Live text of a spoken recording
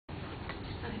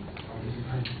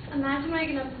Imagine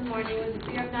waking up in the morning with the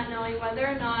fear of not knowing whether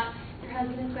or not your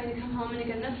husband is going to come home in a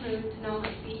good enough mood to know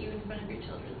how to beat you in front of your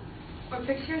children. Or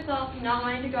picture yourself not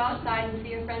wanting to go outside and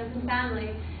see your friends and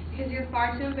family because you're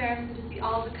far too embarrassed to see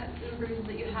all the cuts and bruises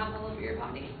that you have all over your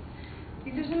body.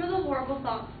 These are some of the horrible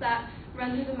thoughts that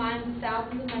run through the minds of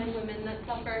thousands of men and women that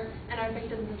suffer and are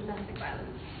victims of domestic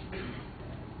violence.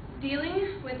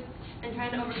 Dealing with and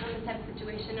trying to overcome this type of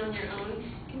situation on your own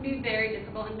can be very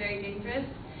difficult and very dangerous,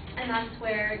 and that's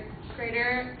where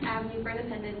greater avenue for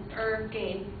independence, or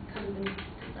GAIN, comes into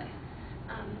play.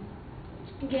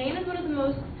 GAIN is one of the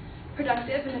most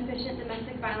productive and efficient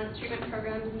domestic violence treatment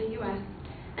programs in the U.S.,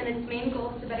 and its main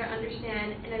goal is to better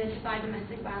understand and identify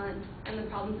domestic violence and the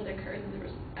problems that occur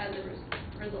as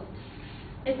a result.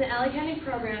 It's an LA County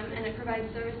program, and it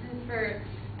provides services for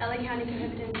LA County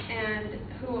cohabitants and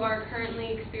who are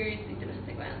currently experiencing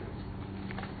domestic violence.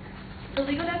 The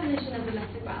legal definition of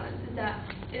domestic violence is that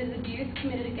it is abuse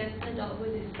committed against an adult who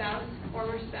is a spouse,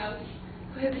 former spouse,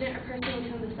 cohabitant, or person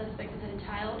with whom the suspect has had a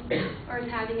child, or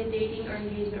is having a dating or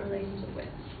engagement relationship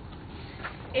with.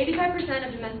 85%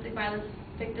 of domestic violence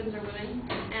victims are women,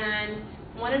 and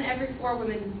 1 in every 4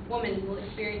 women will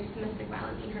experience domestic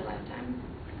violence in her lifetime.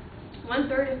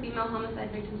 1/3 of female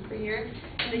homicide victims per year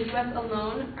in the U.S.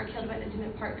 alone are killed by an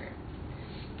intimate partner.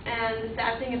 And the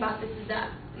sad thing about this is that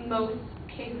most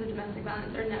cases of domestic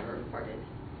violence are never reported.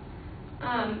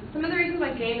 Some of the reasons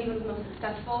why GAIN is one of the most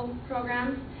successful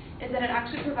programs is that it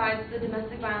actually provides the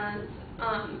domestic violence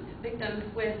victims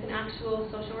with an actual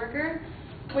social worker,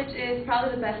 which is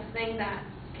probably the best thing that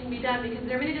can be done, because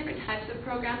there are many different types of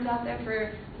programs out there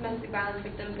for domestic violence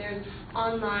victims. There's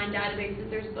online databases,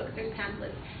 there's books, there's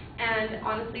pamphlets, and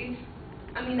honestly,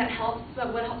 I mean, that helps,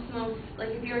 but what helps most, like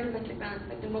if you're a domestic violence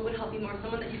victim, what would help you more?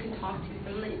 Someone that you can talk to,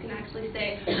 someone that you can actually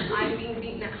say, I'm being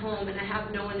beaten at home and I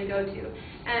have no one to go to.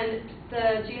 And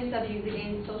the GSWs, the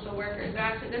GAIN social workers,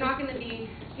 they're not going to be,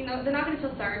 they're not going to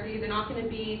feel sorry for you, they're not going to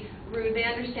be rude, they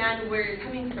understand where you're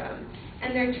coming from.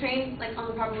 And they're trained on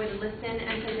the proper way to listen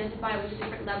and to identify with the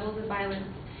different levels of violence.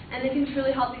 And they can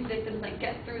truly help these victims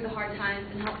get through the hard times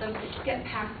and help them get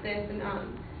past this, and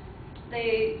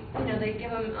they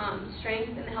give them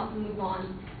strength and they help them move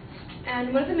on.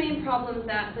 And one of the main problems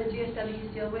that the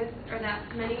GSWs deal with are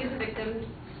that many of the victims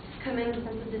come in with a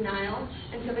sense of denial,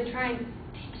 and so they try and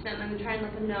teach them and they try and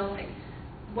let them know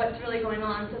what's really going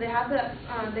on. So they have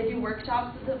they do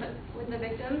workshops with the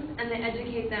victims, and they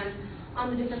educate them on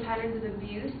the different patterns of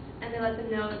abuse, and they let them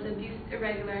know that the abuse is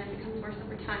irregular and becomes worse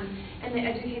over time, and they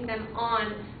educate them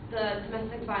on the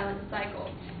domestic violence cycle.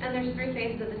 And there's 3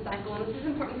 phases of the cycle, and this is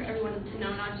important for everyone to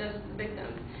know, not just the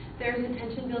victims. There's the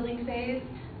tension building phase,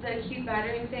 the acute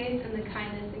battering phase, and the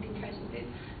kindness and contrition phase.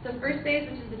 The first phase,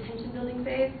 which is the tension building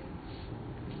phase,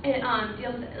 it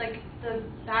deals the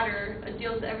batterer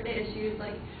deals with everyday issues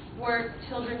like work,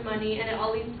 children, money, and it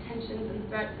all leads to tensions and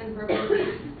threats and verbal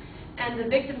abuse. And the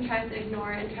victim tries to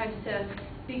ignore it and tries to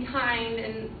be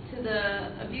kind to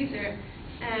the abuser,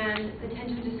 and the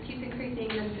tension just keeps increasing,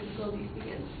 and then physical abuse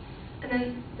begins. And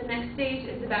then the next stage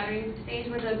is the battering stage,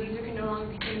 where the abuser can no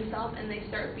longer contain himself and they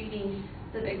start beating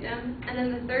the victim. And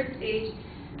then the third stage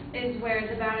is where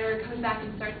the batterer comes back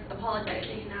and starts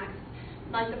apologizing and acts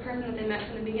like the person that they met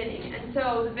from the beginning. And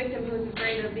so the victim, who is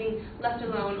afraid of being left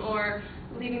alone or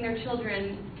leaving their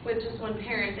children with just one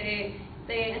parent,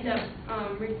 they end up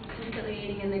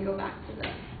reconciliating, and they go back to the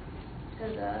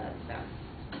spouse.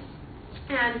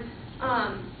 And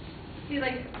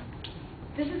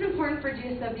this is important for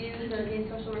GSWs and GAIN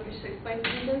social workers to explain to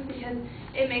victims, because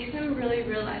it makes them really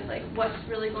realize what's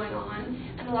really going on.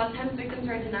 And a lot of times victims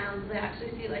are in denial, so they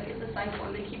actually see it's a cycle,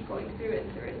 and they keep going through it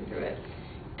and through it and through it.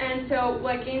 And so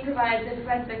what GAIN provides, it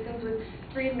provides victims with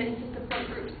free admittance to support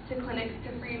groups, to clinics,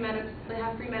 to they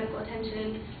have free medical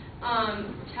attention,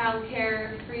 child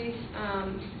care, free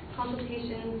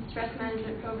consultations, stress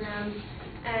management programs,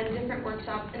 and different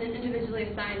workshops, and an individually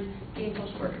assigned GAIN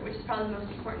social worker, which is probably the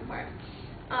most important part.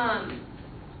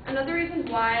 Another reason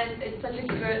why it's such a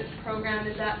good program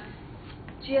is that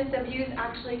GSWs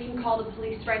actually can call the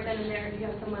police right then and there if you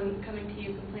have someone coming to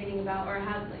you complaining about or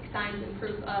has signs and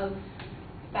proof of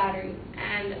battery.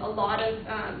 And a lot of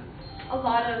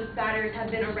batterers have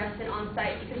been arrested on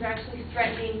site because they're actually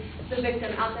threatening the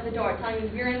victim outside the door, telling them,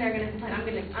 if you're in there going to complain, I'm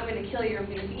going to kill you, I'm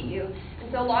going to beat you.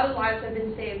 And so a lot of lives have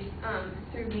been saved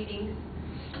through meetings.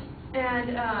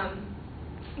 And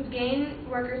GAIN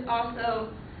workers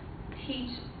also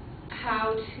teach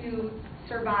how to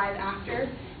survive after.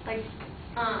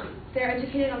 They're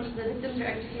educated on, the victims are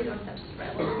educated on steps to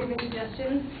survival. They're given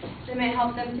suggestions that may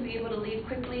help them to be able to leave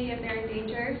quickly if they're in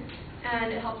danger,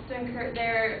 and it helps to encourage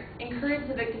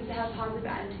the victims to have positive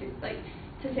attitudes.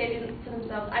 to say to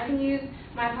themselves, I can use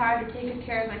my power to take good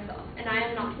care of myself, and I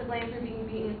am not to blame for being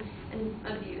beaten and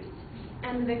abused.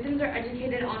 And the victims are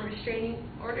educated on restraining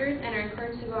orders and are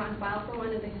encouraged to go out and file for one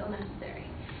if they feel necessary.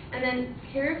 And then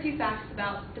here are a few facts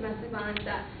about domestic violence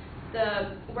that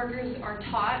the workers are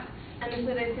taught, and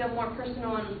so they feel more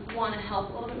personal and want to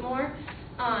help a little bit more.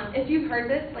 If you've heard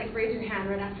this, like raise your hand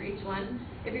right after each one.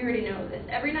 If you already know this,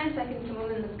 every 9 seconds a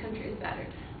woman in this country is battered.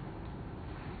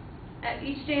 At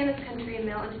each day in this country, a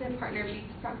male intimate partner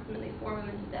beats approximately 4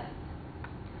 women to death.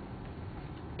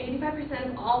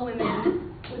 85% of all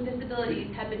women with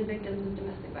disabilities have been victims of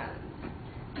domestic violence.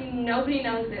 Nobody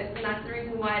knows this, and that's the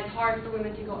reason why it's hard for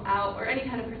women to go out, or any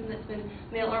kind of person that's been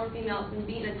male or female that's been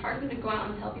beaten. It's hard for them to go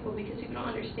out and tell people because people don't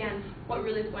understand what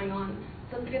really is going on.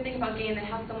 So it's a good thing about GAIN. They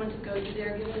have someone to go to.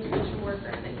 They're given a social worker,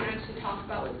 and they can actually talk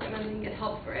about what's going on and get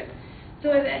help for it.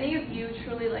 So if any of you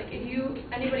truly,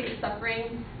 anybody is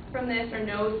suffering from this or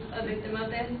knows a victim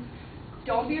of this,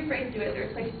 don't be afraid to do it.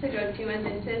 There's places to go to, and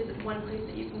this is one place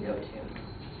that you can go to.